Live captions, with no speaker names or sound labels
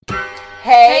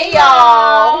Hey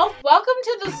y'all! Welcome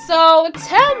to the So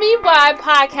Tell Me Why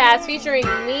podcast featuring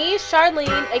me,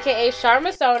 Charlene, aka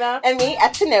Charmasona, And me,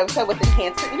 Echinosa, with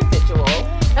Enhanced Individual.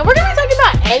 And we're gonna be talking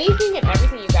about anything and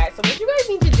everything, you guys. So what you guys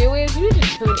need to do is you need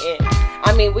to tune in.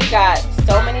 I mean, we got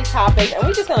so many topics, and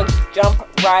we're just gonna jump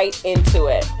right into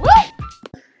it. Woo!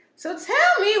 So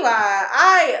tell me why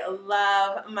I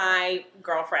love my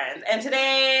girlfriends. And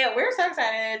today, we're so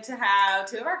excited to have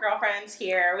two of our girlfriends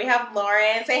here. We have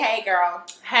Lauren. Say hey, girl.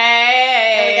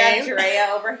 Hey! And we got Drea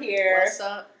over here. What's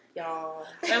up, y'all?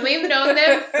 And we've known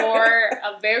them for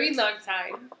a very long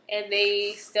time, and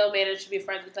they still manage to be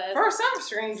friends with us. For some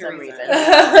strange reason.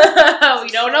 We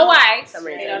don't know why.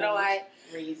 We don't know why.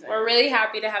 We're really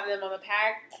happy to have them on the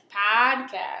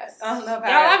podcast. Y'all,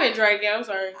 I've enjoyed it. I'm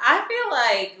sorry. I feel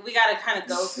like we got to kind of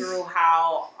go through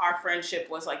how our friendship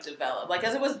was like developed, like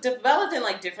as it was developed in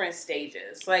like different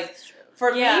stages. Like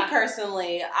for me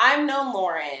personally, I've known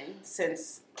Lauren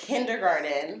since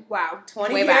kindergarten. Wow,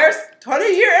 20 years,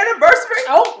 20-year anniversary.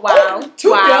 Oh wow,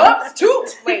 two dubs. 2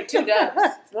 dubs,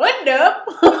 1 dub.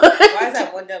 Why is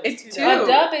that 1 dub? It's 2. A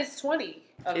dub is 20.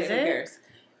 Okay, is who it? cares?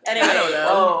 Anyway, I don't know.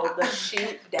 Oh, The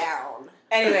shoot down.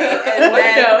 Anyway, and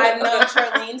then I've known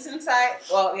Charlene since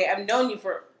I've known you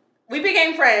we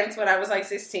became friends when I was like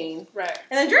 16. Right.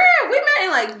 And then Drea, we met in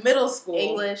like middle school.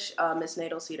 English, Miss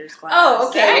Natal Cedars class. Oh,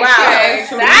 okay. Wow.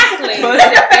 Exactly.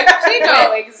 She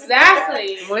know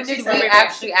exactly. When did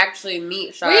we actually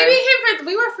meet, Char? We became friends.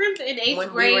 We were friends in 8th grade.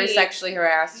 When we were sexually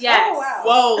harassed. Yes. Oh, wow.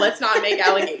 Whoa, let's not make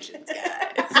allegations,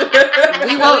 guys.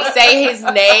 We won't say his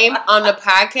name on the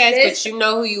podcast, but you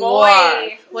know who you are.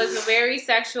 Boy was very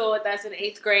sexual with us in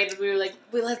 8th grade, and we were like,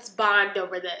 let's bond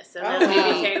over this. And then we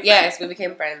became friends. Yes, we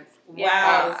became friends.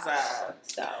 Wow.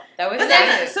 So That was But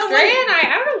then, nice. so Drea and I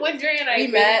don't know when Drea and I We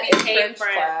really met in became French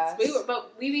friends. class.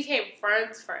 We became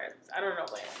friends. I don't know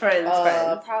when.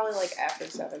 Friends. Probably like after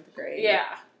 7th grade. Yeah.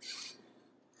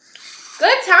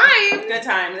 Good time. Good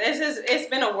time. It's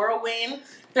been a whirlwind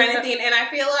kind of thing, and I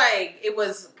feel like it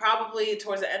was probably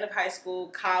towards the end of high school,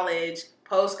 college,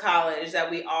 post-college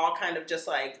that we all kind of just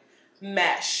like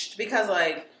meshed because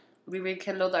like We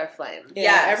rekindled our flame. Yeah,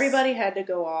 Yes. everybody had to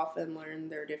go off and learn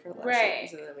their different lessons,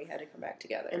 Right. and then we had to come back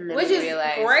together. And then Which we is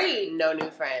realized great. no new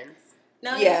friends.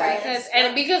 no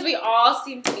Yeah. Because we all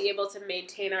seem to be able to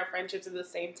maintain our friendships at the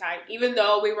same time, even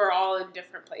though we were all in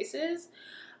different places.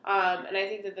 And I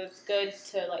think that that's good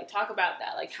to like talk about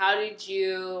that. Like, how did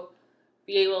you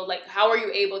how were you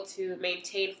able to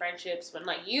maintain friendships when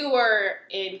like you were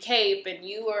in Cape and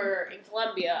you were in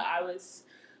Columbia? I was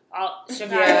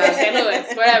Chicago, St.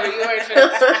 Louis, whatever. You were in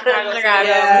Chicago,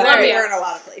 Yeah, Columbia. we were in a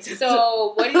lot of places.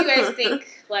 So, what do you guys think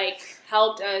like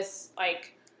helped us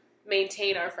like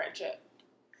maintain our friendship?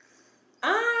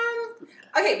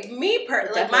 Okay, me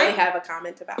Definitely have a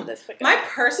comment about this. my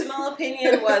personal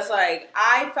opinion was like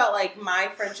I felt like my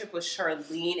friendship with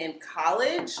Charlene in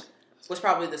college was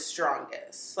probably the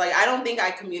strongest. Like I don't think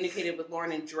I communicated with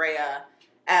Lauren and Drea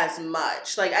as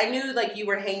much. Like I knew like you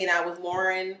were hanging out with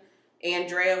Lauren and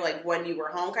Drea like when you were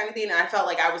home kind of thing, and I felt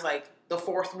like I was like the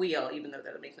fourth wheel, even though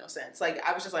that would make no sense. Like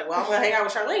I was just like, well, I'm gonna hang out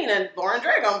with Charlene and Lauren and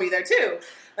Drea gonna be there too.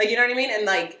 Like you know what I mean? And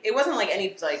like it wasn't like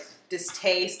any like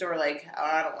distaste or like oh,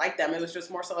 I don't like them. It was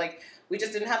just more so like we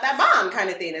just didn't have that bond kind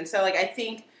of thing. And so like I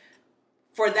think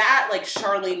for that like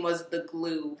Charlene was the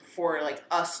glue for like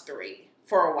us three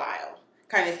for a while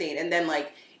kind of thing. And then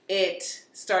like it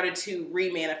started to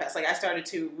remanifest. Like I started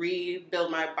to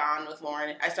rebuild my bond with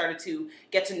Lauren. I started to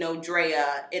get to know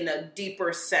Drea in a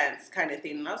deeper sense kind of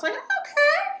thing. And I was like,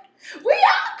 okay, we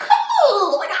are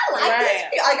cool. Like I like this.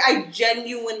 Like I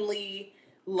genuinely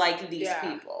like these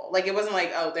people. Like it wasn't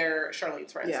like, oh, they're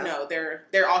Charlene's friends. Yeah. No,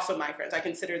 they're also my friends. I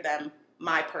consider them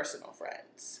my personal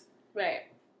friends. Right.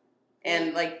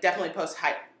 And like definitely post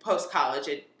college,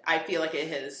 I feel like it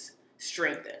has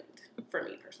strengthened for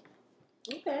me personally.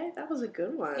 Okay, that was a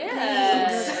good one. Yeah.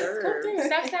 Sure.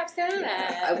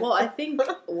 Stop. Well, I think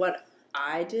what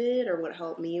I did or what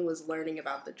helped me was learning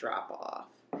about the drop off.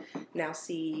 Now,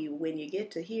 see, when you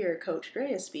get to hear Coach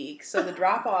Drea speak, so the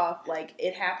drop off, like,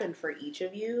 it happened for each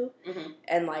of you. Mm-hmm.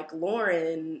 And, like,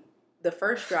 Lauren, the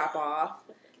first drop off,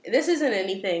 this isn't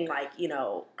anything, like, you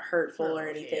know, hurtful or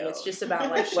anything. It's just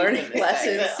about, like, learning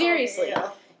lessons. Seriously.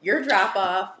 Your drop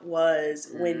off was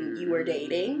when you were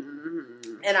dating.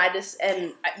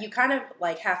 And you kind of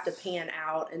like have to pan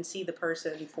out and see the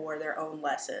person for their own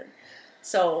lesson.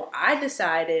 So I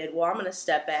decided, well, I'm going to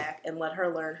step back and let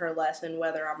her learn her lesson,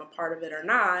 whether I'm a part of it or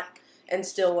not, and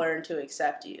still learn to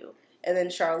accept you. And then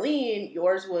Charlene,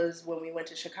 yours was when we went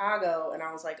to Chicago, and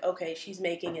I was like, okay, she's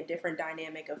making a different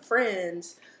dynamic of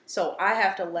friends, so I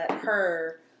have to let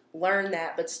her learn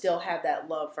that but still have that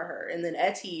love for her. And then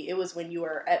Etty, it was when you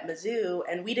were at Mizzou,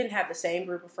 and we didn't have the same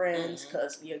group of friends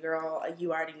because your girl,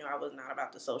 you already know I was not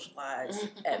about to socialize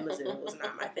at Mizzou. It was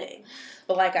not my thing.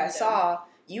 But like I saw,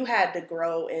 you had to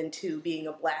grow into being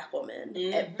a black woman,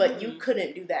 but you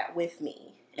couldn't do that with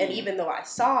me. And even though I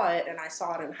saw it, and I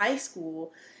saw it in high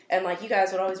school, and, like, you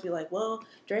guys would always be like, well,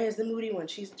 Drea's the moody one.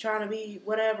 She's trying to be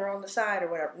whatever on the side or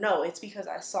whatever. No, it's because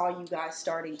I saw you guys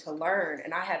starting to learn,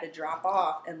 and I had to drop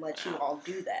off and let you all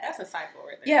do that. That's insightful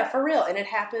right there. Yeah, for real. And it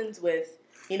happens with,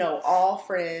 you know, all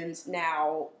friends.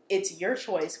 Now, it's your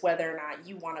choice whether or not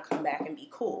you want to come back and be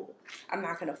cool. I'm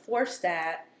not going to force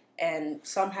that. And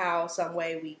somehow, some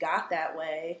way, we got that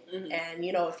way. And,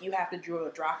 you know, if you have to do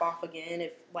a drop off again,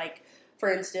 if, like, for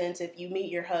instance, if you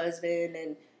meet your husband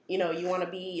and, you know, you want to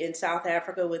be in South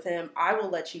Africa with him, I will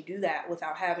let you do that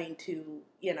without having to,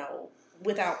 you know,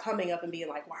 without coming up and being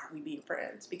like, why are we being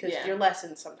friends? Because your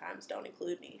lessons sometimes don't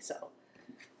include me. So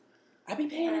I be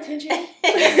paying attention.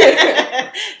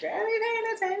 I be paying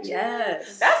attention.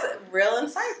 Yes. That's real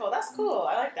insightful. That's cool.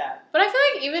 I like that. But I feel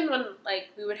like even when, like,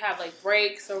 we would have, like,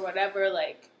 breaks or whatever,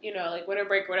 like, you know, like, winter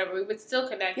break or whatever, we would still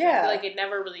connect. Yeah. I feel like it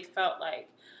never really felt like,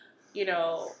 you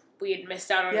know, we had missed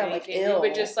out on anything. Like we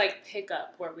would just, like, pick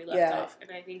up where we left off.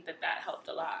 And I think that helped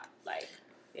a lot. Like,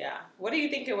 yeah. What do you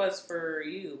think it was for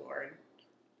you, Lauren?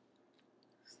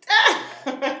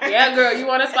 yeah, girl, you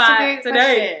want to spot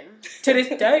today. To this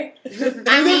day.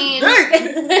 I mean,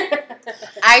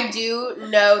 I do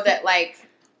know that, like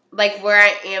where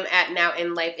I am at now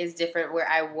in life is different where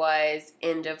I was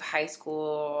end of high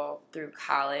school through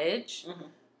college,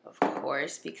 of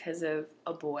course, because of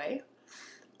a boy.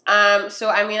 So,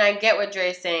 I mean, I get what Dre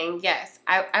is saying. Yes,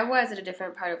 I was at a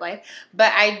different part of life.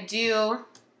 But I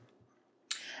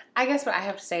guess what I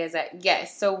have to say is that,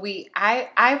 yes, so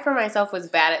I for myself was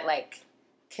bad at, like,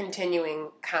 continuing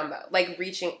combo, like,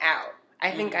 reaching out.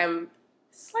 I think I'm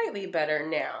slightly better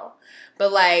now.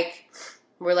 But, like,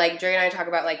 we're, like, Dre and I talk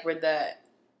about, like, we're the,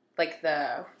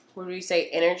 what do you say,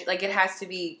 energy? Like, it has to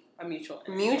be a mutual.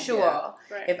 Yeah.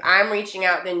 Right. If I'm reaching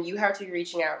out, then you have to be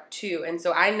reaching out too. And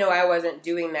so I know I wasn't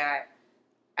doing that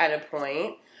at a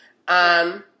point.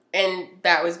 And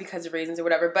that was because of reasons or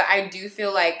whatever. But I do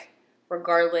feel like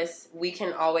regardless, we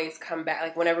can always come back.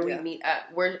 Like whenever we meet up,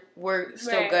 we're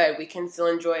still good. We can still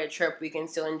enjoy a trip. We can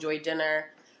still enjoy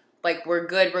dinner. Like we're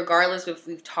good regardless if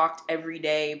we've talked every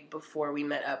day before we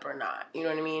met up or not. You know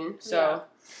what I mean? So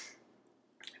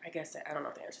I guess I don't know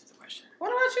if that answers the question. What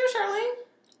about you, Charlene?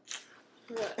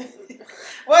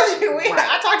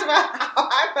 I talked about how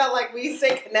I felt like we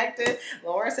stay connected.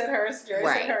 Lauren said hers, Jerry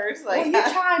said hers. Like you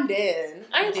chimed in.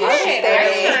 I did.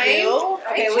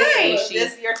 Okay, wait.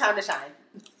 This is your time to shine.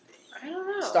 I don't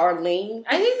know. Starlene.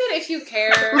 I think that if you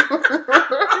care, I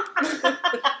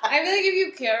feel like if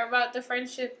you care about the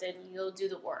friendship, then you'll do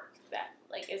the work that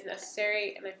like is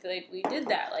necessary. And I feel like we did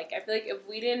that. Like I feel like if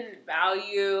we didn't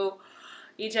value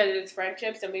each other's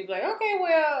friendships, and we'd be like, okay,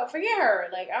 well, forget her.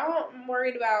 Like, I'm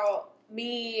worried about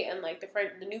me and, like, the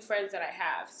new friends that I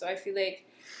have. So I feel like,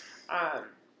 I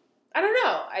don't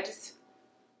know.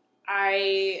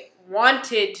 I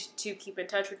wanted to keep in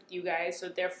touch with you guys, so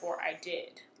therefore I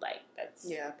did. Like, that's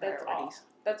all.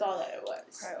 That's all that it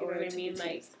was. You know what I mean?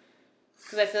 Like,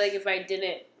 because I feel like if I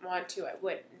didn't want to, I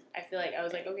wouldn't. I feel like I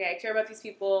was like, okay, I care about these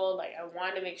people. Like, I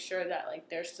want to make sure that, like,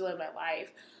 they're still in my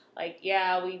life. Like,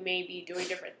 yeah, we may be doing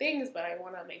different things, but I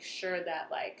want to make sure that,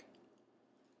 like,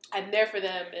 I'm there for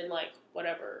them in, like,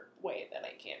 whatever way that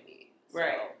I can be.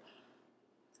 Right. So,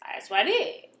 that's what I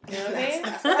did. You know what I mean?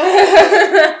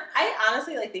 I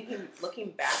honestly, like,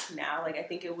 looking back now, like, I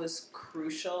think it was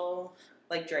crucial,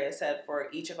 like Drea said, for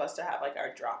each of us to have, like,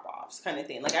 our drop-offs kind of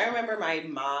thing. Like, I remember my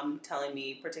mom telling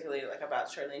me, particularly, like,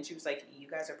 about Charlene, she was like, you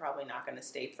guys are probably not going to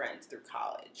stay friends through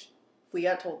college. We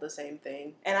got told the same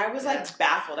thing. And I was, like,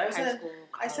 baffled. I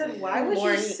said, why would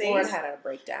you say... Lauren had a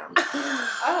breakdown.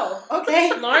 Oh,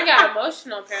 okay. Lauren got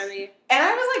emotional, apparently. And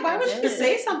I was like, why would you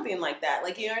say something like that?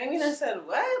 Like, you know what I mean? I said,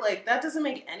 what? Like, that doesn't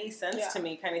make any sense to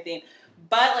me kind of thing.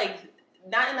 But, like,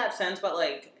 not in that sense, but,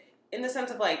 like, in the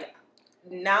sense of, like,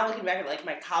 now looking back at, like,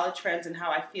 my college friends and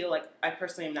how I feel like I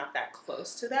personally am not that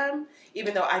close to them,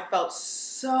 even though I felt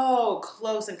so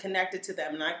close and connected to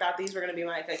them. And I thought these were going to be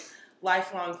my, like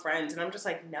lifelong friends, and I'm just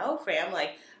like, no, fam,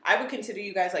 like, I would consider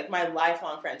you guys, like, my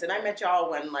lifelong friends, and I met y'all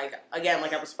when, like, again,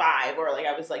 like, I was 5, or, like,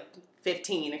 I was, like,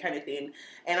 15, kind of thing,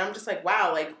 and I'm just like,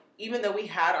 wow, like, even though we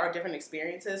had our different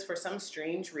experiences, for some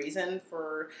strange reason,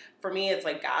 for me, it's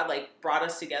like, God, like, brought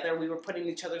us together, we were put in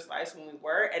each other's lives when we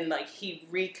were, and, like, He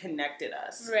reconnected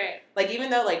us. Right. Like, even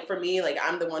though, like, for me, like,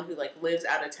 I'm the one who, like, lives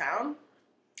out of town,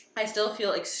 I still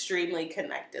feel extremely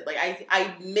connected. Like,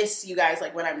 I miss you guys,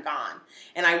 like, when I'm gone.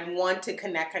 And I want to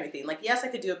connect kind of thing. Like, yes, I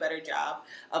could do a better job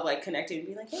of, like, connecting and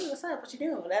being like, hey, what's up? What you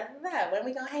doing? When are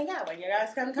we going to hang out? When you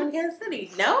guys going to come to Kansas City?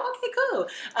 No? Okay, cool.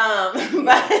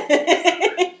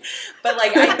 But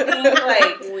like,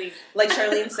 I think, like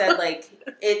Charlene said, like,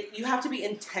 you have to be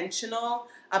intentional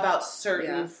about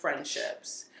certain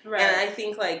friendships. Right. And I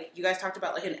think, like, you guys talked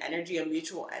about, like, a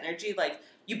mutual energy. Like,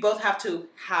 you both have to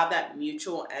have that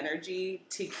mutual energy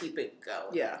to keep it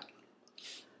going. Yeah.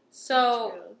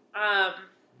 So,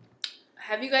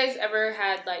 have you guys ever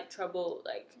had, like, trouble,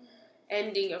 like,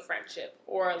 ending a friendship?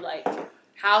 Or, like,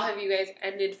 how have you guys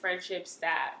ended friendships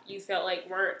that you felt like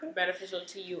weren't beneficial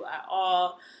to you at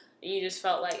all? And you just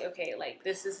felt like, okay, like,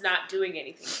 this is not doing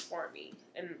anything for me.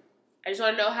 And I just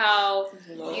want to know how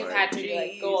you've had to,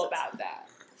 like, go about that.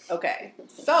 Okay.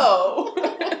 So,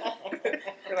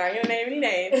 I'm not going to name any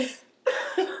names.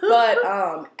 But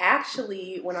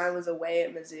actually, when I was away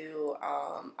at Mizzou,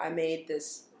 I made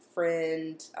this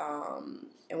friend,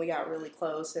 and we got really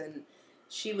close. And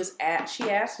she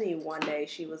asked me one day,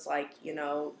 she was like, you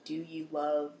know, do you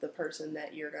love the person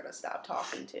that you're going to stop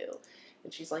talking to?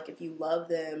 And she's like, if you love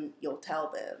them, you'll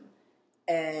tell them.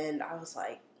 And I was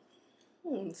like,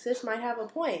 sis might have a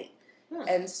point.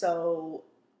 And so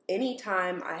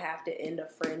anytime I have to end a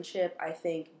friendship, I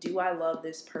think, do I love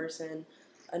this person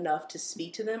enough to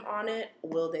speak to them on it?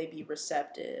 Will they be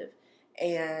receptive?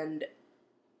 And,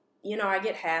 you know, I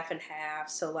get half and half.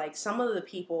 So, like, some of the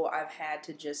people I've had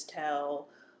to just tell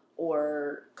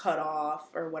or cut off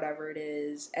or whatever it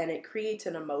is, and it creates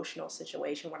an emotional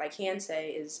situation. What I can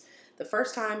say is the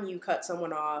first time you cut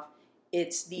someone off,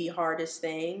 it's the hardest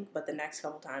thing, but the next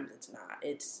couple times it's not.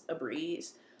 It's a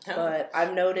breeze. But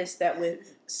I've noticed that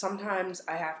sometimes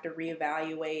I have to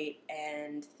reevaluate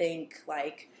and think,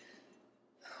 like,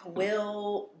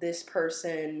 will they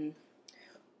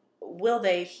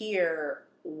hear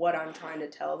what I'm trying to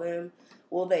tell them?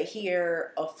 Will they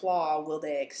hear a flaw? Will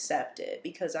they accept it?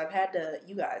 Because I've had to,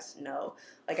 you guys know,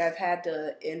 like, I've had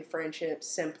to end friendships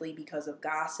simply because of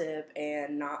gossip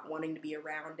and not wanting to be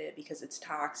around it because it's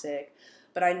toxic.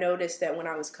 But I noticed that when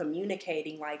I was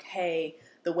communicating, like, hey,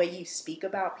 the way you speak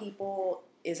about people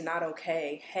is not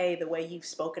okay. Hey, the way you've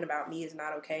spoken about me is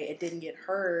not okay. It didn't get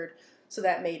heard, so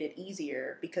that made it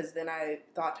easier, because then I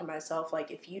thought to myself, like,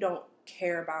 if you don't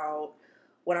care about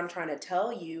what I'm trying to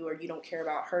tell you, or you don't care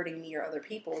about hurting me or other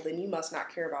people, then you must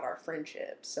not care about our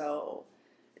friendship. So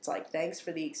it's like, thanks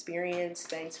for the experience,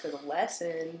 thanks for the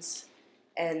lessons.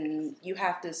 And you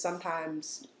have to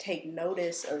sometimes take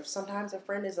notice of, sometimes a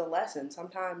friend is a lesson.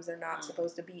 Sometimes they're not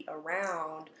supposed to be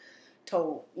around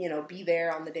to, you know, be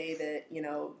there on the day that, you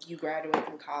know, you graduate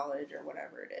from college or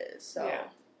whatever it is. So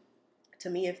to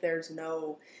me, if there's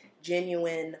no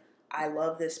genuine, I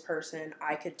love this person,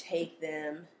 I could take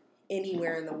them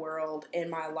anywhere in the world, in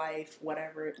my life,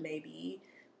 whatever it may be,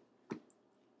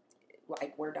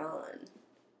 like, we're done.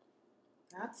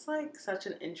 That's, like, such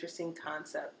an interesting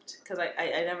concept, because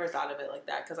I never thought of it like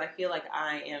that, because I feel like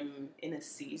I am in a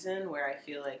season where I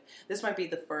feel like this might be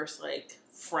the first, like,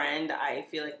 friend I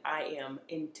feel like I am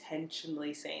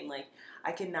intentionally saying, like,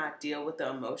 I cannot deal with the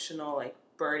emotional, like,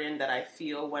 burden that I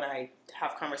feel when I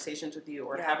have conversations with you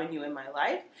or having you in my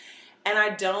life, and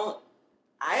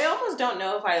I almost don't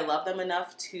know if I love them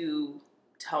enough to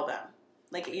tell them.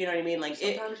 Like, you know what I mean? Like,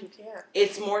 sometimes you can't.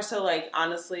 It's more so, like,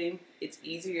 honestly, it's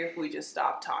easier if we just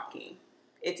stop talking.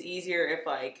 It's easier if,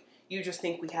 like, you just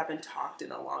think we haven't talked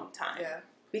in a long time. Yeah.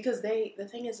 Because the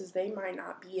thing is they might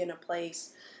not be in a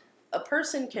place. A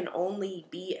person can only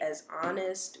be as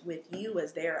honest with you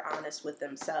as they're honest with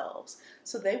themselves.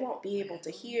 So they won't be able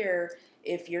to hear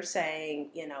if you're saying,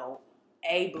 you know,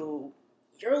 hey, boo,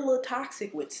 you're a little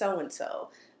toxic with so-and-so.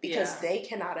 Because they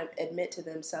cannot admit to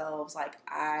themselves, like,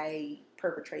 I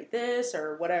perpetrate this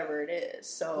or whatever it is.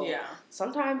 So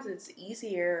sometimes it's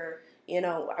easier, you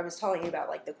know, I was telling you about,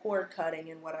 like, the cord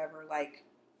cutting and whatever. Like,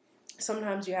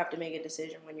 sometimes you have to make a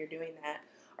decision when you're doing that.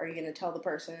 Are you going to tell the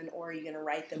person, or are you going to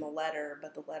write them a letter?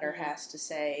 But the letter has to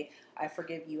say, I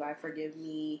forgive you, I forgive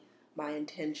me, my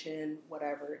intention,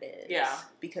 whatever it is. Yeah.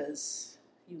 Because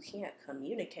you can't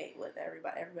communicate with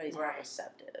everybody. Everybody's not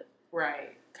receptive.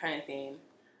 Right. Kind of thing.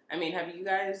 I mean, have you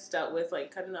guys dealt with,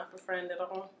 like, cutting off a friend at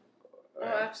all? Oh,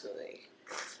 absolutely.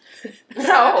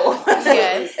 No.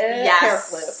 Yes.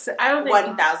 Yes. I don't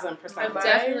think 1,000%. I've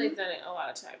definitely done it a lot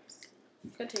of times.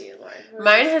 Continue, Lauren.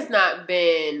 Mine has not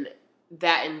been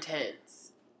that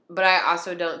intense, but I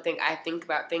also don't think I think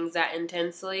about things that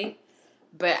intensely.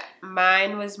 But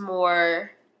mine was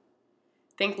more,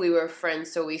 think we were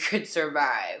friends so we could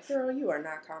survive. Girl, you are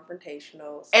not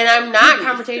confrontational. So. And I'm not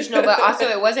confrontational, but also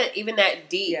it wasn't even that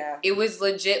deep. Yeah. It was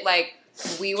legit like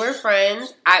we were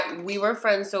friends. We were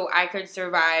friends so I could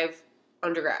survive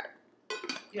undergrad,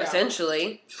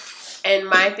 essentially. And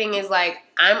my thing is like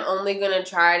I'm only gonna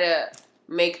try to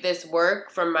make this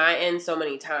work from my end so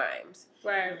many times.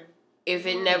 Right. If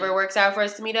it never works out for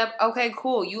us to meet up, okay,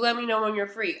 cool. You let me know when you're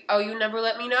free. Oh, you never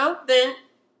let me know? Then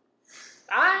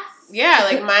yeah,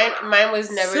 like mine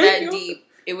was never that deep.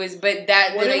 It was, but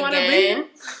that then again,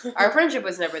 our friendship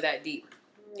was never that deep.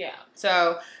 Yeah.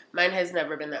 So mine has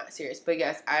never been that serious. But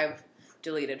yes, I've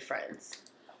deleted friends.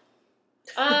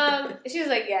 She was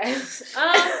like, yes.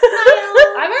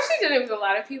 I've actually done it with a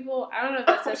lot of people. I don't know if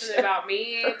that says something about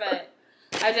me, but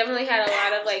I definitely had a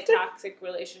lot of like toxic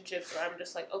relationships where I'm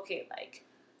just like, okay, like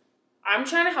I'm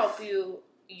trying to help you.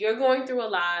 You're going through a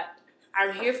lot.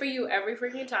 I'm here for you every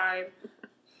freaking time,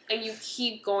 and you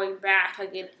keep going back.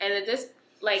 Like, and at this,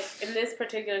 like in this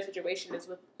particular situation,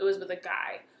 it was with a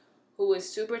guy who was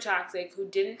super toxic, who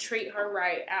didn't treat her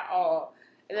right at all.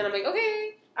 And then I'm like,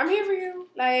 okay, I'm here for you.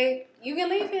 Like, you can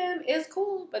leave him. It's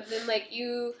cool. But then, like,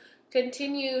 you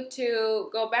continue to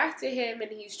go back to him, and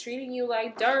he's treating you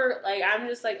like dirt. Like, I'm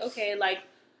just like, okay, like,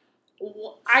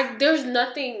 there's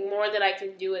nothing more that I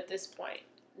can do at this point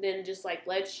than just, like,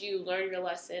 let you learn your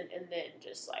lesson and then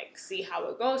just, like, see how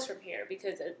it goes from here.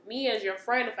 Because me as your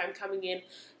friend, if I'm coming in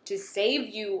to save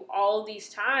you all these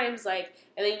times, like,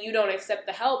 and then you don't accept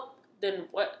the help, then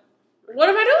what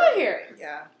am I doing here?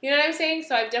 Yeah. You know what I'm saying?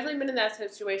 So I've definitely been in that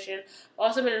situation.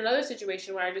 Also been in another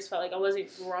situation where I just felt like I wasn't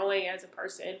growing as a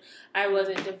person. I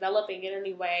wasn't developing in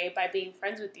any way by being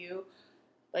friends with you.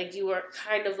 Like, you were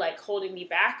kind of, like, holding me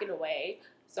back in a way.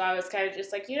 So I was kind of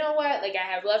just like, you know what? Like, I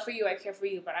have love for you. I care for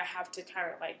you. But I have to kind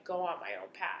of, like, go on my own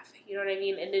path. You know what I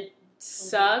mean? And it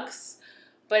sucks.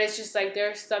 But it's just like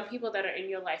there's some people that are in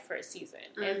your life for a season,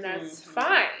 and that's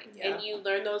fine. Yeah. And you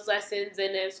learn those lessons,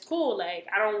 and it's cool. Like,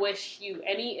 I don't wish you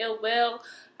any ill will.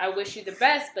 I wish you the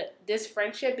best. But this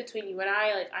friendship between you and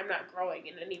I, like, I'm not growing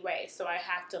in any way. So I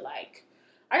have to, like,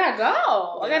 I gotta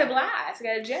go. Yeah. I gotta blast. I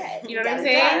gotta jet. You know what I'm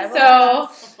saying?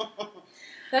 So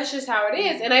that's just how it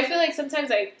is. And I feel like sometimes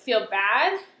I feel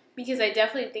bad because I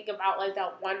definitely think about, like,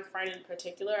 that one friend in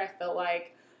particular. I felt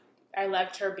like I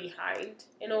left her behind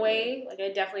in a way. Like,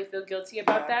 I definitely feel guilty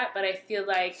about that, but I feel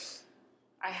like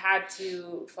I had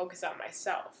to focus on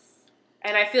myself.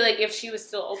 And I feel like if she was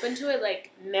still open to it,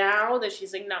 like, now that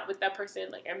she's, like, not with that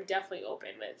person, like, I'm definitely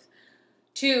open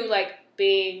to, like,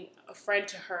 being a friend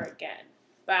to her again.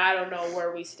 But I don't know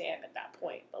where we stand at that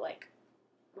point. But, like,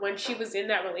 when she was in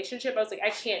that relationship, I was like, I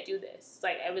can't do this.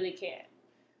 Like, I really can't.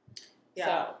 Yeah.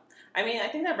 So. I mean, I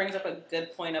think that brings up a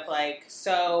good point of, like,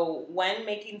 so when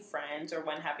making friends or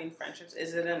when having friendships,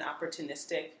 is it an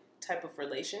opportunistic type of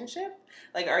relationship?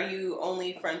 Like, are you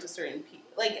only friends with certain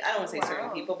people? Like, I don't want to say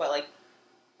certain people, but, like,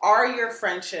 are your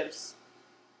friendships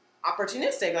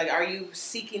opportunistic? Like, are you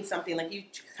seeking something? Like, you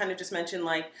kind of just mentioned,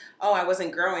 like, oh, I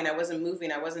wasn't growing, I wasn't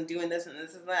moving, I wasn't doing this and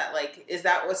this and that. Like, is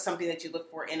that was something that you look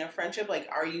for in a friendship? Like,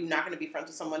 are you not going to be friends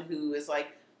with someone who is, like,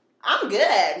 I'm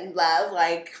good, love.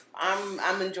 Like,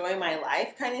 I'm enjoying my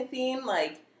life kind of thing.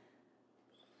 Like,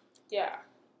 yeah.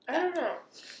 I don't know.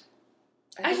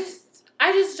 I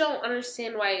just don't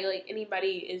understand why, like,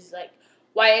 anybody is, like,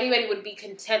 why anybody would be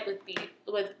content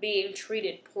with being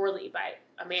treated poorly by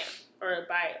a man or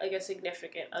by, like, a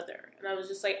significant other. And I was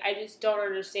just like, I just don't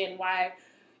understand why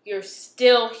you're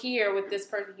still here with this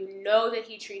person. You know that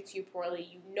he treats you poorly.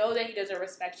 You know that he doesn't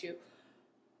respect you.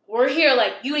 We're here,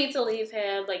 like, you need to leave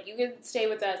him, like, you can stay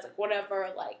with us, like, whatever,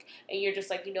 like, and you're just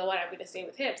like, you know what, I'm going to stay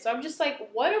with him. So I'm just like,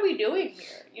 what are we doing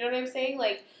here? You know what I'm saying?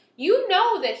 Like, you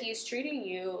know that he's treating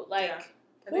you, like,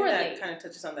 poorly. I think that kind of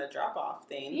touches on that drop-off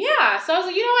thing. Yeah, so I was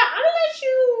like, you know what, I'm going to let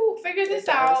you figure this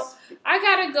out. I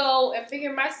got to go and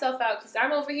figure myself out, because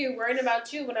I'm over here worrying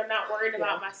about you when I'm not worried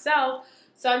about myself.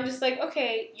 So I'm just like,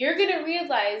 okay, you're going to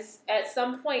realize at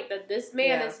some point that this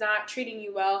man is not treating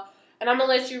you well. And I'm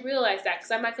going to let you realize that, because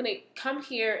I'm not going to come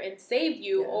here and save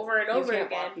you over and over again. You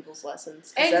can't want people's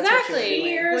lessons. Exactly.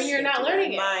 When you're not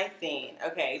learning it. My thing,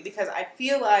 okay, because I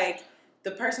feel like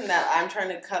the person that I'm trying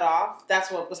to cut off,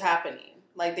 that's what was happening.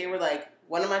 Like, they were like,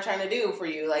 what am I trying to do for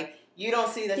you? Like, you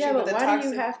don't see that you're with the toxic... Yeah, but why do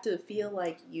you have to feel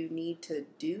like you need to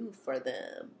do for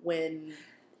them when...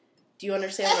 Do you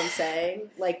understand what I'm saying?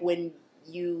 Like, when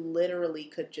you literally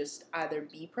could just either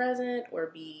be present or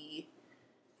be...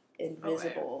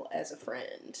 invisible as a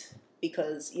friend,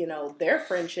 because, you know, their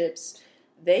friendships,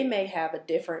 they may have a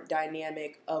different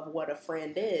dynamic of what a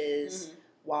friend is,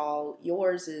 while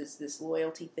yours is this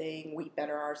loyalty thing, we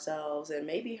better ourselves, and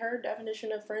maybe her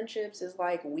definition of friendships is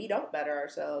like, we don't better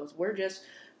ourselves. We're just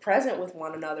present with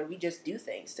one another. We just do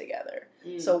things together.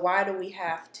 So why do we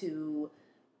have to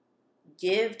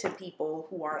give to people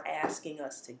who aren't asking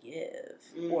us to give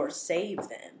or save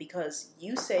them? Because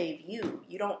you save you.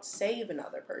 You don't save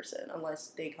another person unless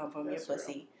they come from your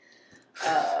pussy.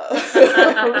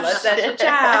 Unless that's your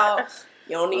child.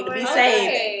 You don't need to be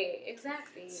saving.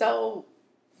 Exactly. So,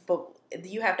 but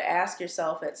you have to ask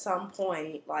yourself at some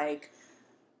point, like,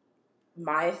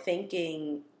 my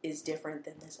thinking is different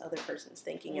than this other person's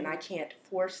thinking, and I can't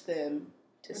force them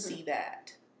to see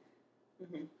that.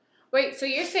 Wait, so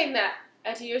you're saying that,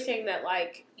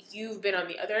 like, you've been on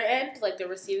the other end, like the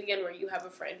receiving end, where you have a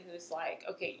friend who's like,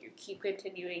 okay, you keep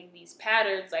continuing these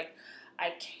patterns, like,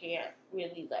 I can't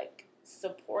really, like,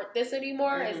 support this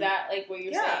anymore? Is that, like, what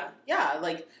you're saying? Yeah,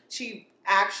 like, she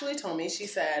actually told me, she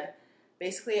said,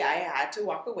 basically, I had to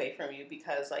walk away from you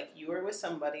because, like, you were with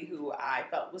somebody who I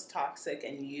felt was toxic,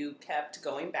 and you kept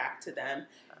going back to them,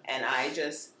 and I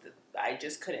just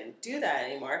couldn't do that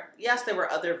anymore. Yes, there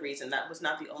were other reasons. That was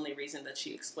not the only reason that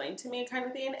she explained to me, kind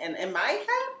of thing. And in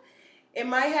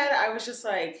my head, I was just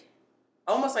like,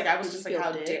 almost like I was just like,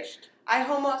 how dare I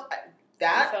almost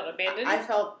that you felt abandoned? I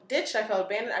felt ditched. I felt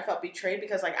abandoned. I felt betrayed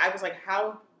because, like, I was like,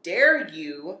 how dare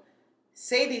you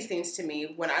say these things to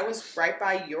me when I was right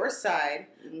by your side,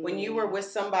 when you were with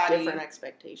somebody. Different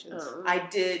expectations. I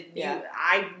did.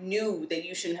 I knew that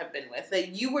you shouldn't have been with. That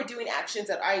you were doing actions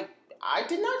that I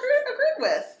did not agree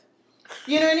with.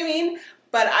 You know what I mean?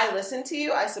 But I listened to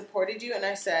you. I supported you. And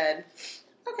I said,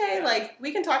 okay, like,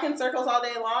 we can talk in circles all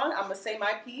day long. I'm going to say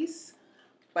my piece.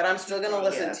 But I'm still going to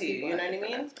listen to you. You know what I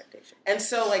mean? And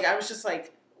so, like, I was just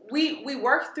like, we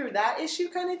worked through that issue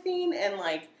kind of thing. And,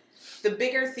 like, the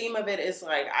bigger theme of it is,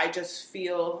 like, I just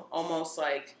feel almost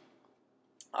like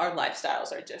our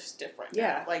lifestyles are just different.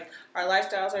 Yeah. Like, our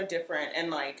lifestyles are different.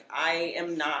 And, like, I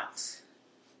am not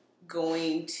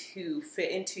going to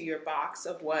fit into your box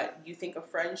of what you think a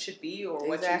friend should be or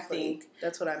what you think.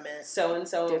 That's what I meant. So and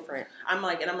so different. I'm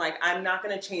like, I'm not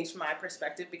going to change my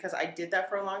perspective because I did that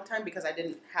for a long time because I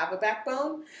didn't have a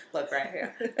backbone. Look right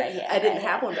here. I didn't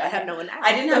have one. But I have no one now.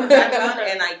 I didn't have a backbone,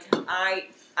 and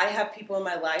I have people in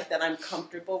my life that I'm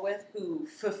comfortable with who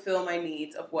fulfill my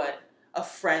needs of what a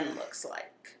friend looks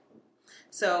like.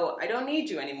 So I don't need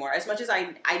you anymore. As much as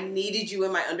I needed you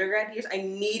in my undergrad years, I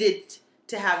needed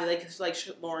to have you, like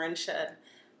Lauren said.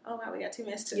 Oh wow, we got 2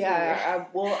 minutes to. Yeah,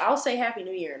 I'll say Happy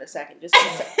New Year in a second, just to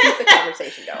keep the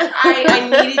conversation going. I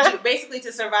needed you basically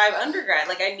to survive undergrad.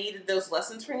 Like, I needed those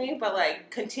lessons from you, but,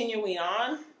 like, continuing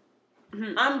on,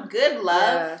 I'm good,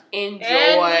 love.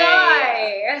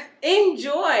 Yeah.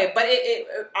 Enjoy. But it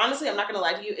honestly, I'm not gonna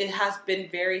lie to you. It has been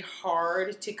very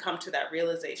hard to come to that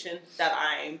realization that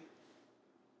I'm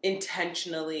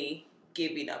intentionally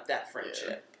giving up that friendship.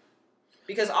 Yeah.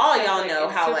 Because all y'all know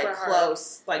how, like,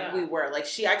 close, like, we were. Like,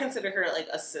 I consider her, like,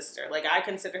 a sister. Like, I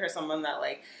consider her someone that,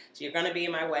 like, you're going to be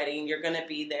in my wedding. You're going to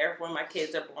be there when my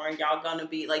kids are born. Y'all going to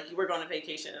be, like, you were going on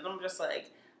vacation. And I'm just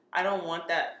like, I don't want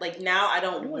that. Like, now I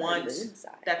don't want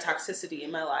that toxicity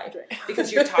in my life.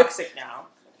 Because you're toxic now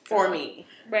for me.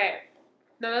 Right.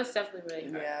 No, that's definitely really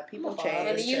hard. Yeah, people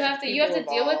change. And you have to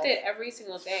deal with it every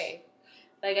single day.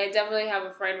 Like, I definitely have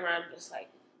a friend where I'm just like,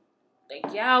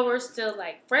 yeah, we're still,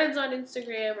 like, friends on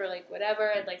Instagram or, like, whatever.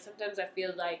 And, like, sometimes I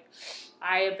feel like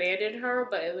I abandoned her,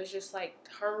 but it was just, like,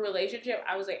 her relationship.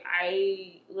 I was like,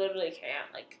 I literally can't.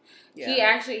 Like,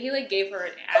 he like, gave her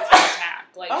an asthma attack.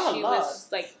 Like, she was,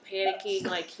 like, panicking.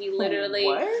 Like, he literally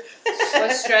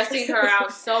was stressing her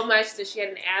out so much that she had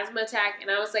an asthma attack. And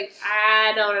I was like,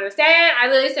 I don't understand. I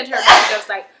literally sent her a message. I was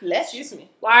like, excuse me.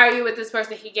 Why are you with this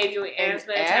person? He gave you an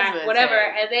asthma attack, whatever.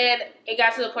 And then it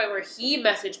got to the point where he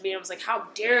messaged me. I was like, how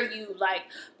dare you, like,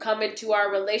 come into our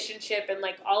relationship and,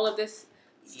 like, all of this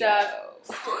stuff.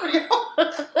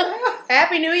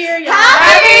 Happy New Year, y'all.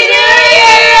 Happy New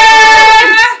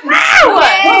Year!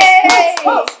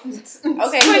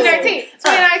 Okay, 2019.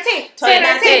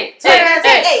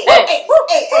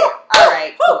 All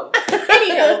right, cool.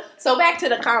 Anywho, so back to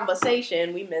the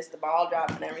conversation. We missed the ball drop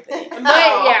and everything. But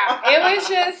yeah, it was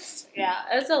just,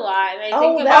 it's a lot. And I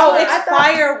think it's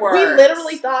fireworks. We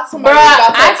literally thought somebody was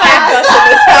about to attack us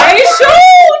in this station.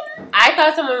 I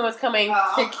thought someone was coming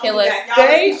to kill us.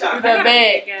 The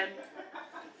bank.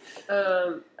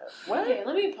 What? Okay,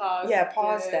 let me pause. Yeah,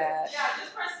 pause that. Yeah,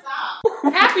 just press stop.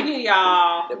 Happy New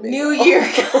y'all. New Year.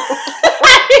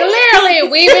 Clearly,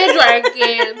 we've been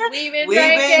drinking. We've been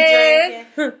drinking.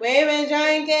 We've been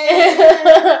drinking.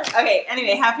 Okay,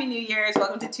 anyway, Happy New Year's.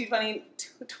 Welcome to 2019.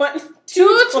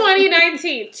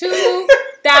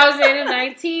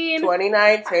 2019. 2019.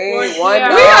 We're One here.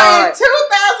 We are in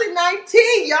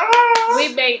 2019, y'all.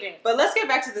 We made it. But let's get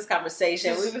back to this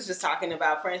conversation. We was just talking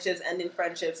about friendships, ending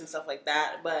friendships, and stuff like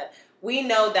that. But we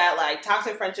know that like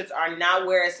toxic friendships are not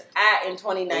where it's at in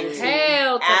 2019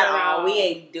 Hell to at the all. no. We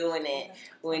ain't doing it.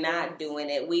 We're not doing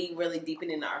it. We really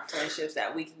deepening our friendships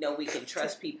that we know we can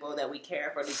trust people, that we care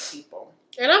for these people.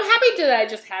 And I'm happy to I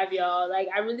just have y'all. Like,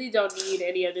 I really don't need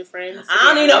any other friends.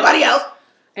 I don't need nobody else.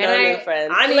 And No I new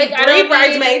friends. I need like, I 3 don't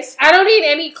bridesmaids. I don't need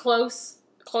any closer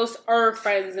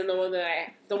friends than the ones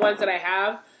that I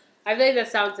have. I feel like that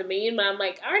sounds mean, but I'm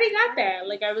like, I already got that.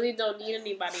 Like, I really don't need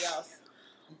anybody else.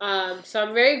 So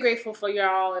I'm very grateful for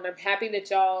y'all, and I'm happy that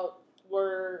y'all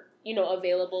were,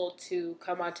 available to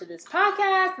come onto this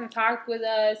podcast and talk with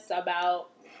us about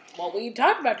what we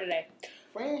talked about today.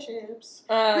 Friendships.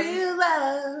 Real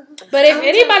love. But if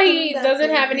anybody doesn't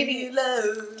have anything, does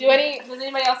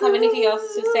anybody else have anything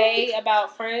else to say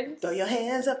about friends? Throw your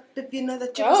hands up if you know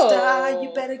that you're Oh. a star. You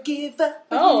better give up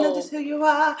if you know just who you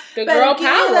are. The Better girl give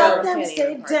power. up, never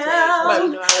stay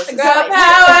down. Girl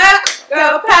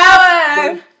Go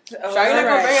power. Sure, you're not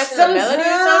gonna bring us in a melody or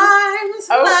something?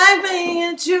 Sometimes life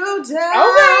ain't you down.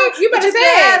 Okay, you better But say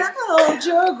better it. hold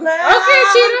your ground. Okay,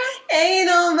 Cheetah. Ain't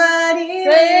nobody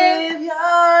Say live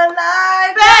your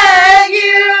life like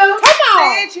you. Come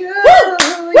on. Stay true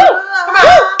who you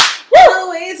are.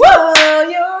 Always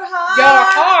follow your heart. Your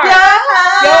heart. Your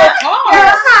Your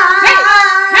heart. Hey,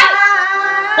 hey.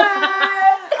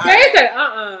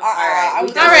 I'm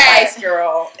just All a right. Spice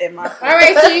Girl in my All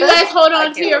right, so you guys hold on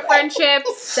I to get your that.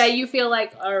 friendships that you feel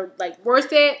like are like worth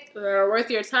it or worth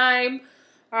your time.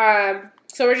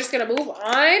 So we're just gonna move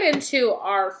on into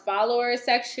our follower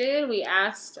section. We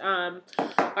asked our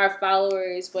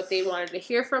followers what they wanted to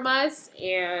hear from us,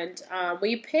 and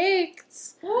we picked.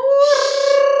 Who'd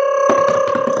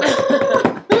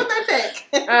they pick?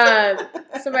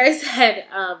 Somebody said,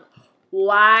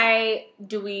 why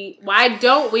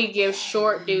don't we give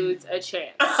short dudes a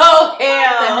chance? Oh, The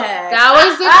hell. heck? That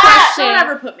was the Don't question.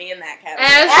 ever put me in that category.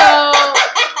 And so,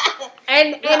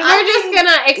 and we're just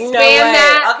gonna expand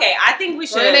that. Okay, I think we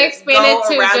should We're gonna expand go it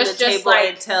to around just the table like-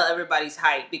 and tell everybody's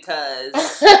height because.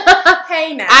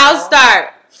 Hey now. I'll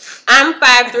start. I'm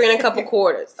 5'3" and a couple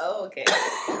quarters. Oh, okay.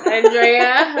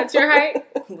 Andrea, what's your height?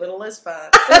 Little is fun.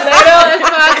 Little is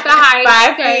about the height.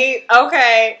 5 Okay. feet.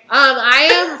 Okay.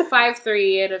 I am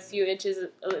 5'3" and a few inches,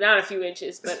 not a few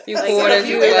inches, but Few like quarters a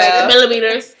few as well.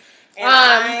 millimeters. And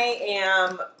I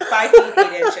am 5 feet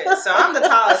 8 inches, so I'm the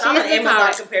tallest. I'm She's an the Amazon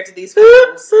tallest. compared to these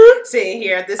fools sitting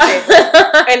here at this table.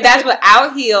 And that's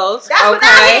without heels. That's okay.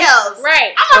 without heels.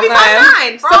 Right. I'm gonna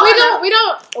Okay. be 5'9". So we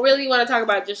don't really want to talk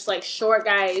about just like short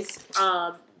guys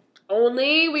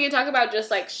only. We can talk about just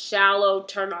like shallow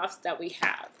turnoffs that we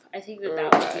have. I think that would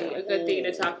be a good thing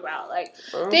to talk about. Like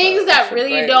things that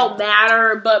really don't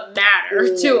matter but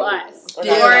matter to us.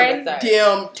 Lauren,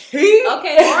 Dim tea.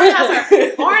 Okay,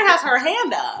 Lauren has her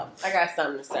hand up. I got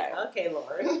something to say. Okay,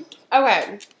 Lauren.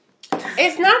 Okay.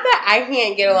 It's not that I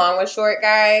can't get along with short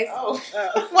guys, Oh, wow,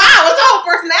 it's a whole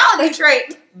personality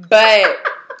trait. but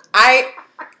I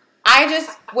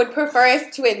just would prefer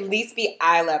us to at least be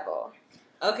eye level.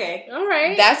 Okay. all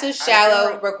right. That's a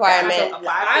shallow requirement. That's a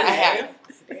lot. I have.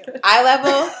 Eye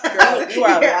level. Girl, you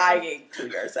are lying to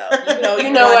yourself. You know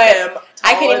want what? them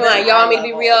I can't even taller lie. than Y'all want me eye to be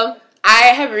level. real? I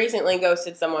have recently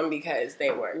ghosted someone because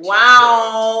they weren't.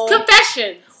 Wow.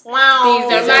 Confessions. Wow.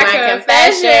 These are my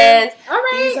confessions. All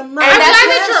right. These are my I'm glad that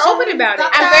confessions. you're open about it.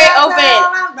 I'm very open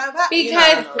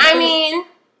because I mean,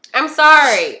 I'm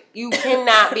sorry. You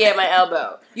cannot be at my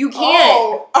elbow. You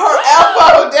can't. Oh, her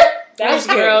elbow. That's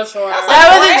girl short.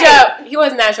 That was a joke. He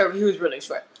wasn't that short, but he was really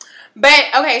short. But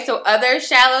okay, so other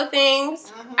shallow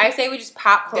things, I say we just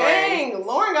popcorn. Dang,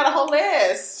 Lauren got a whole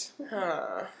list.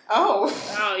 Huh. Oh.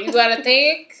 Oh, you gotta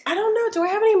think. I don't know. Do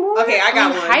I have any more? Okay, I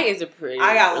got one. Height is a pretty.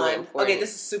 I got really one. important. Okay,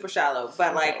 this is super shallow,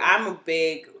 but like I'm a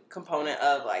big component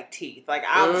of like teeth. Like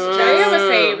I'm I was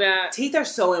saying that. teeth are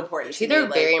so important. Teeth to me. are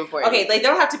very important. Okay, like they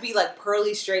don't have to be like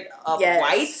pearly straight up Yes.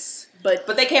 whites, But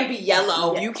but they can't be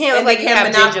yellow. You can't look And like they you have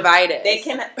cannot- gingivitis. They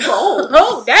can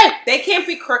Oh, dang. They can't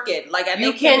be crooked. Like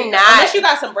You they can't be- cannot. unless you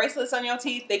got some bracelets on your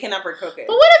teeth. They cannot be crooked.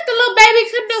 But what if the little baby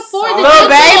couldn't afford the Little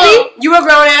dental? baby, you a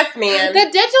grown ass man. The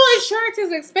dental insurance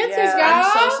is expensive, Yeah,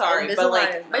 y'all. I'm so sorry, Invisalign but like,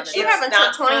 is not But you it's have until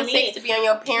not for 26 me. to be on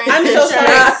your parents' I'm so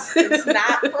insurance. sorry. It's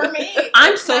not for me.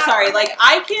 I'm so sorry. Like,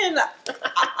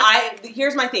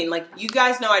 here's my thing. Like, you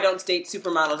guys know I don't date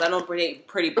supermodels. I don't date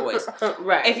pretty boys.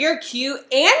 Right. If you're cute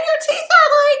and your teeth are,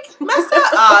 like, messed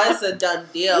up, it's a done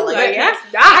deal. Like,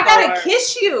 I gotta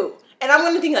kiss you. And I'm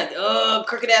gonna think, like, oh,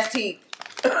 crooked-ass teeth.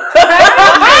 Hey,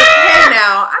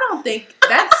 now, I don't think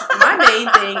that's my main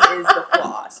thing is the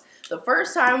floss. The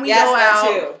first time we go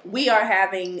out, we are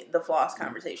having the floss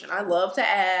conversation. I love to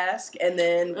ask, and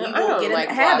then we will get in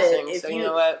the habit. If you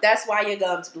know what? That's why your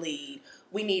gums bleed.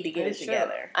 We need to get it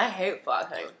together. I hate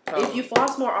flossing. If you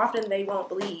floss more often, they won't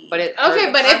bleed. But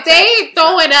if they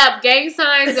throwing up gang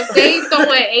signs, if they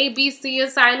throwing ABC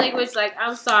and sign language, like,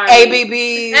 I'm sorry.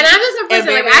 ABB. And I'm just a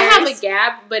person, like, I have a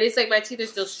gap, but it's like my teeth are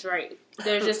still straight.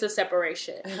 There's just a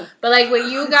separation. But, like, when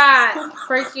you got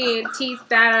freaking teeth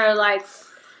that are, like,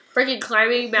 freaking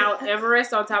climbing Mount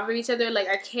Everest on top of each other, like,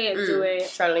 I can't do it.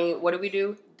 Charlene, what do we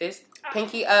do? This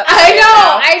pinky up. I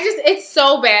know. It's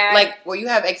so bad. Like, where you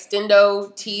have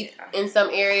extendo teeth in some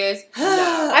areas.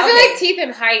 No. I feel like teeth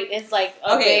and height is, like,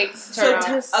 a big turn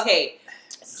off.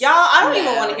 Y'all, I don't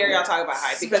even want to hear y'all talk about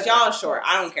height because y'all are short.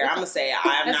 I don't care. I'm going to say it.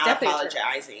 I am not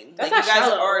apologizing. Like, you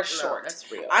guys are short. No,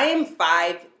 that's real. I am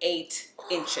 5'8"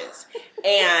 inches.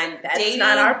 And that's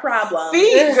not our problem.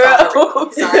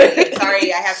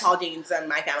 Sorry, I have tall jeans in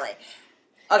my family.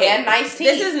 Okay, and nice teeth.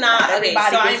 This is not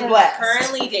everybody. So is I'm blessed.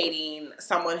 currently dating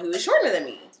someone who is shorter than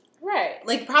me. Right.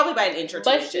 Like, probably by an inch or 2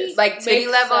 inches. Like, titty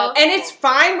level. And it's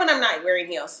fine when I'm not wearing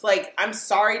heels. Like, I'm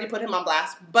sorry to put him on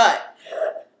blast, but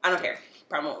I don't care.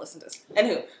 Probably won't listen to this.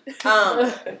 Anywho,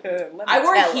 I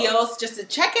wore heels just to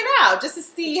check it out, just to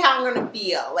see how I'm gonna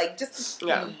feel, like just to see.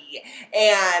 Yeah.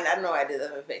 And I don't know why I did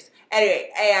that in my face. Anyway,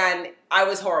 and I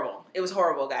was horrible. It was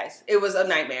horrible, guys. It was a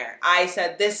nightmare. I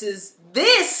said, "This is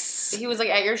this." He was like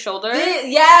at your shoulder.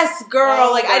 Yes,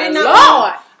 girl. Like I did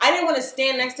not. I didn't want to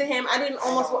stand next to him. I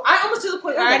almost to the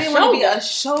point where I didn't want to be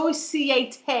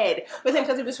associated with him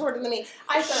because he was shorter than me.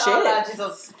 I said, "Oh God,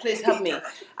 Jesus, please help me."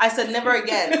 I said, "Never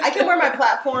again." I can wear my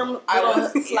platform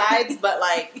slides, but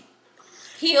like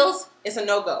heels, it's a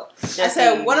no-go. I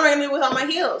said, "What am I gonna do with all my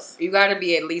heels?" You gotta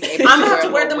be at least able I'm to gonna have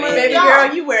to wear them. Baby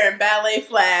girl, you wearing ballet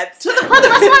flats for the rest of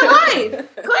my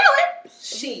life.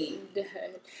 Clearly,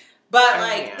 But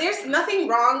like, there's nothing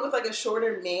wrong with like a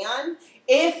shorter man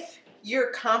if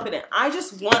you're confident. I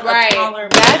just want a taller man.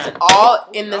 That's all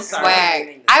in the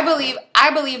swag. I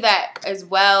believe that as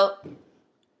well.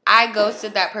 I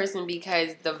ghosted that person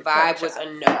because the vibe was a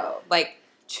no. Like,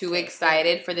 too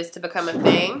excited for this to become a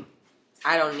thing.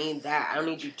 I don't need that. I don't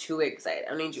need you too excited. I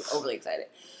don't need you overly excited.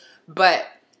 But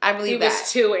I believe that. He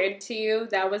was too into you.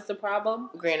 That was the problem?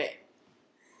 Granted.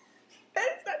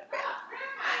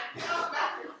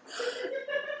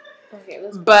 Okay,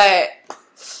 but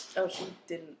oh, she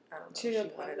didn't. I don't know. She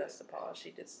wanted us to pause.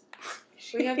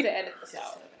 We have to edit this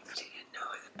out. She didn't know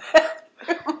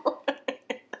it.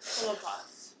 We'll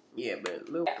pause. Yeah, but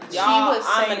y'all,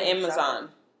 I'm an Amazon.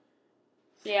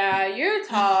 Yeah, you're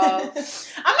tall. I'm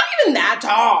not even that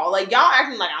tall. Like, y'all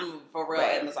acting like I'm for real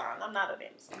Amazon. I'm not an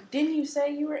Amazon. Didn't you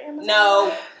say you were Amazon?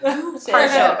 No. You said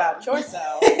that about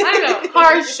yourself. I don't know.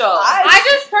 Partial. I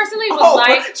just personally would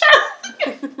like...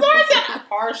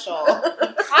 Partial.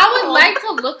 I would like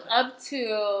to look up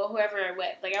to whoever I'm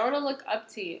with. Like, I want to look up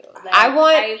to you. Like,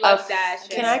 I love that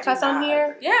shit. Can I cuss on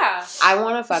here? Yeah. I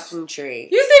want a fucking tree.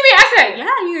 You see me? I said,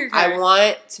 yeah, you're good. I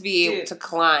want to be able to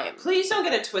climb. Please don't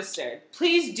get it twisted.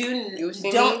 Please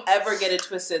don't ever get it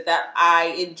twisted that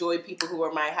I enjoy people who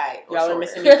are my height. Y'all are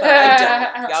missing me climb. I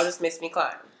don't. Y'all just miss me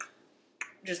climb.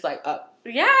 Just like up.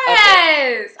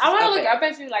 Yes, I want to look up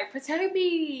at you, like protect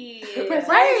me.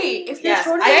 Right. If you're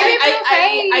shorter,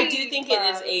 I do think it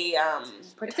is a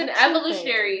it's an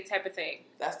evolutionary type of thing.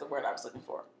 That's the word I was looking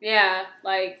for. Yeah,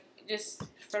 like just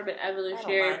from an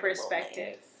evolutionary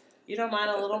perspective. You don't mind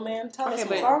a little man? Tell us,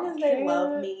 as long as they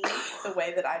love me the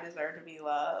way that I deserve to be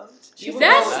loved.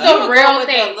 That's the real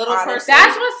thing. That's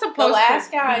what's supposed to be. The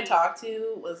last guy I talked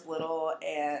to was little,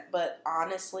 but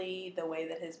honestly, the way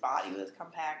that his body was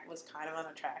compact was kind of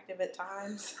unattractive at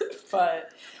times.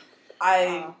 But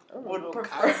I would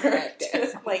prefer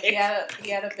like he had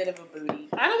a bit of a booty.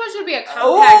 I don't want you to be a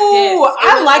compact disc.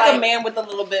 I like a man with a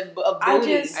little bit of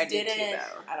booty. I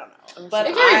don't know. But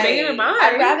it can be bigger than mine.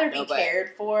 I'd rather be cared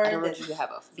for than you to have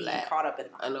a flat. Caught up in.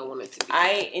 I don't want it to be.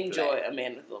 I enjoy a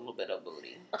man with a little bit of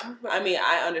booty. I mean,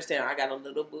 I understand I got a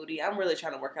little booty. I'm really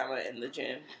trying to work on it in the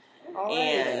gym.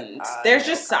 And there's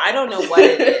just I don't know what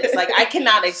it is. Like I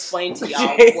cannot explain to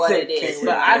y'all what it is,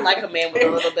 but I like a man with a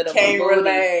little bit of a booty.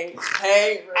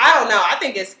 I don't know. I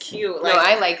think it's cute. Like, no,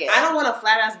 I like it. I don't want a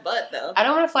flat ass butt though. I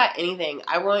don't want a flat anything.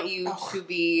 I want you to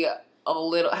be a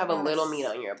little meat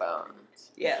on your bones.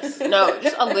 Yes. No,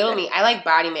 just a little meat. I like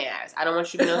body mass. I don't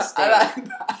want you to be no stick.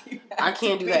 I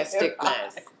can't do that stick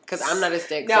mess. Because I'm not a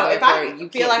stick. No, so if I you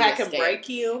feel like I can stick. break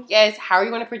you. Yes, how are you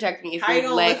going to protect me if how your you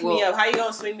gonna leg lift will... me up? How you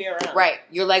going to swing me around? Right.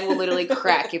 Your leg will literally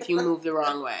crack if you move the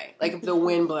wrong way. Like if the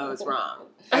wind blows wrong.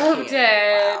 I'm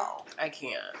dead. Wow. I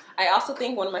can't. I also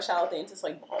think one of my shallow things is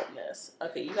like baldness.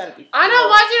 Okay, you gotta be. I don't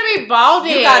want you to be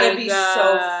balding. You gotta be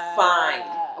so fine.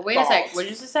 Wait Bald. a sec. What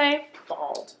did you just say?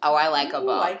 Bald. Oh, I like a I bald.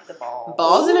 like the bald.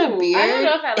 Balls in a Ooh, beard. I don't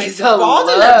know if I like is that. a Bald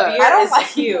in a look. beard I don't is like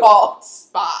cute. bald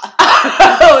spot.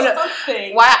 Oh, no.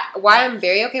 Something. Why I'm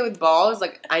very okay with bald is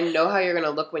like I know how you're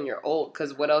gonna look when you're old.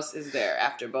 Because what else is there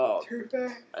after bald?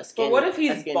 A skin. But what if a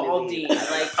he's skin balding? disease.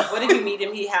 Like, what if you meet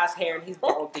him? He has hair and he's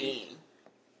balding.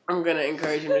 I'm gonna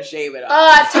encourage him to shave it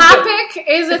off. Topic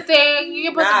is a thing. You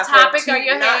can put some topic on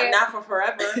your hair. Not for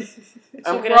forever.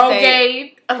 I'm gonna say.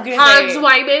 Rogaine, I'm gonna Hans say.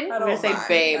 Wyman. I'm gonna say, mind.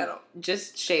 babe, I don't-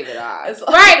 just shave it off. It's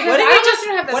Right, because What if I he want just?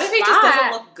 you to have the What if he just spot.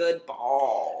 doesn't look good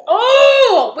bald?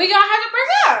 Oh, we gonna have to break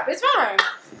up. It's fine.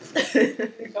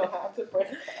 You don't have to break.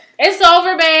 It's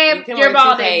over, babe. You can You're wear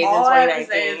balding. toupees. All I have to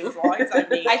say 2019. is as long as I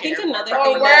need I think hair another for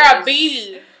thing Or it. wear a is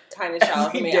beanie kind of shallow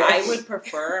for me. Yes. I would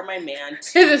prefer my man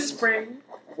to the spring.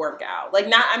 work out. Like,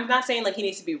 not. I'm not saying like he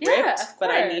needs to be ripped, Yeah, of but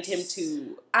I course. need him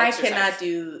to. I exercise. cannot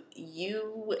do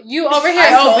you. You over here I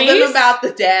told obese? them about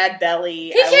the dad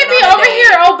belly. He I can't went be on a over date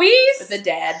here obese. with the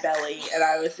dad belly, and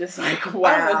I was just like, I'm a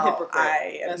wow, hypocrite.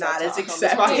 I am That's not what I as talk on this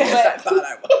accepting podcast. as I thought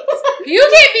I was. You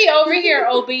can't be over here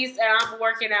obese and I'm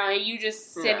working out and you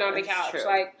just sitting No, on the it's couch. true.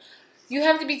 Like, you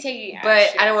have to be taking action.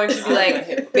 But I don't want you to be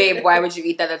like, babe, why would you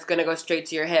eat that? That's gonna go straight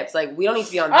to your hips. Like we don't need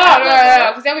to be on Oh, that no,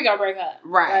 level. because then we gonna break up.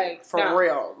 Right. Like, For no.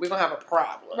 real. We're gonna have a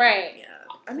problem. Right. Yeah,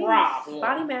 I mean, Problem.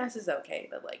 body mass is okay,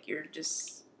 but like you're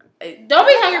just Don't be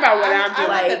talking about what I'm I doing.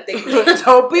 like a Like- thick man.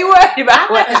 Don't be worried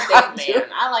about I like what a I'm thick doing. man.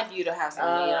 I like you to have some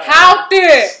meat. How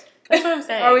thick That's what I'm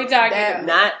saying. are we talking That- about?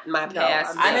 Not my No,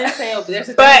 past. I didn't say obese. There's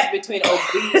a But- difference between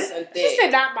obese and She thick.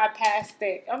 said not my past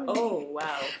thick. Oh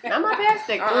wow. Not my past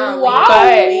stick. Wow. Wow.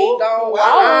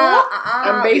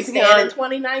 I'm basing we it stand on- in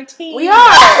 2019. We are.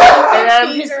 And I'm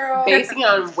Lucky just girl. basing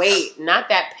on weight, not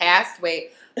that past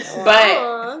weight. But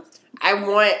Aw. I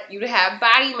want you to have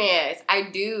body mass. I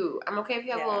do. I'm okay if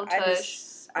you have Yeah, a little I tush. just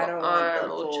I don't arm, want the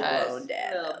little full chest. blown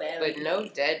dad Little belly. But no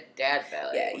dead dad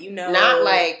belly. Yeah, you know, Not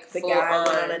like the full guy I went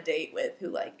on. on a date with who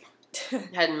like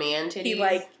Had man titties. he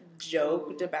like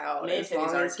joked about Man as titties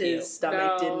long are as cute. his stomach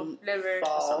No, didn't never. That's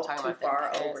fall what I'm talking too about, far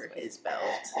that over ass. his belt,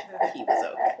 he was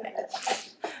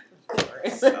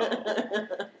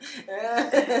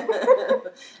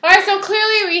Alright, so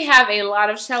clearly we have a lot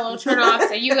of shallow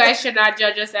turnoffs, and you guys should not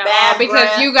judge us at Bad all because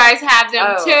breath. you guys have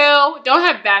them Oh. too. Don't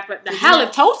have back breath. The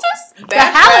halitosis?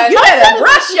 okay. You better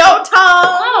brush your tongue.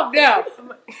 Oh no.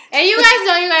 And you guys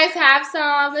know you guys have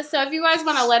some. So if you guys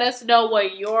want to let us know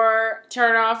what your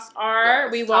turnoffs are,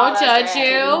 we won't judge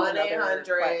you.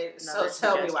 1-800. So Another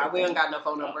tell me why suggestion. we don't got no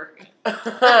phone number.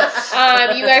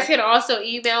 You guys can also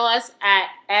email us at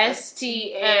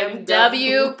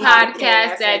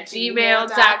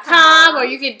stmwpodcast@gmail.com or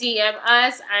you can DM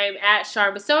us. I'm at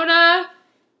Sharbasona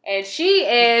and she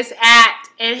is at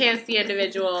Enhance the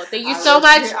Individual. Thank you so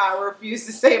much. I refuse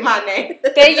to say my name.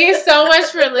 Thank you so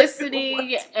much for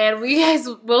listening and we guys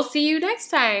will see you next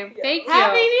time. Thank you.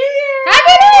 Happy New Year!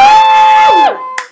 Happy New Year!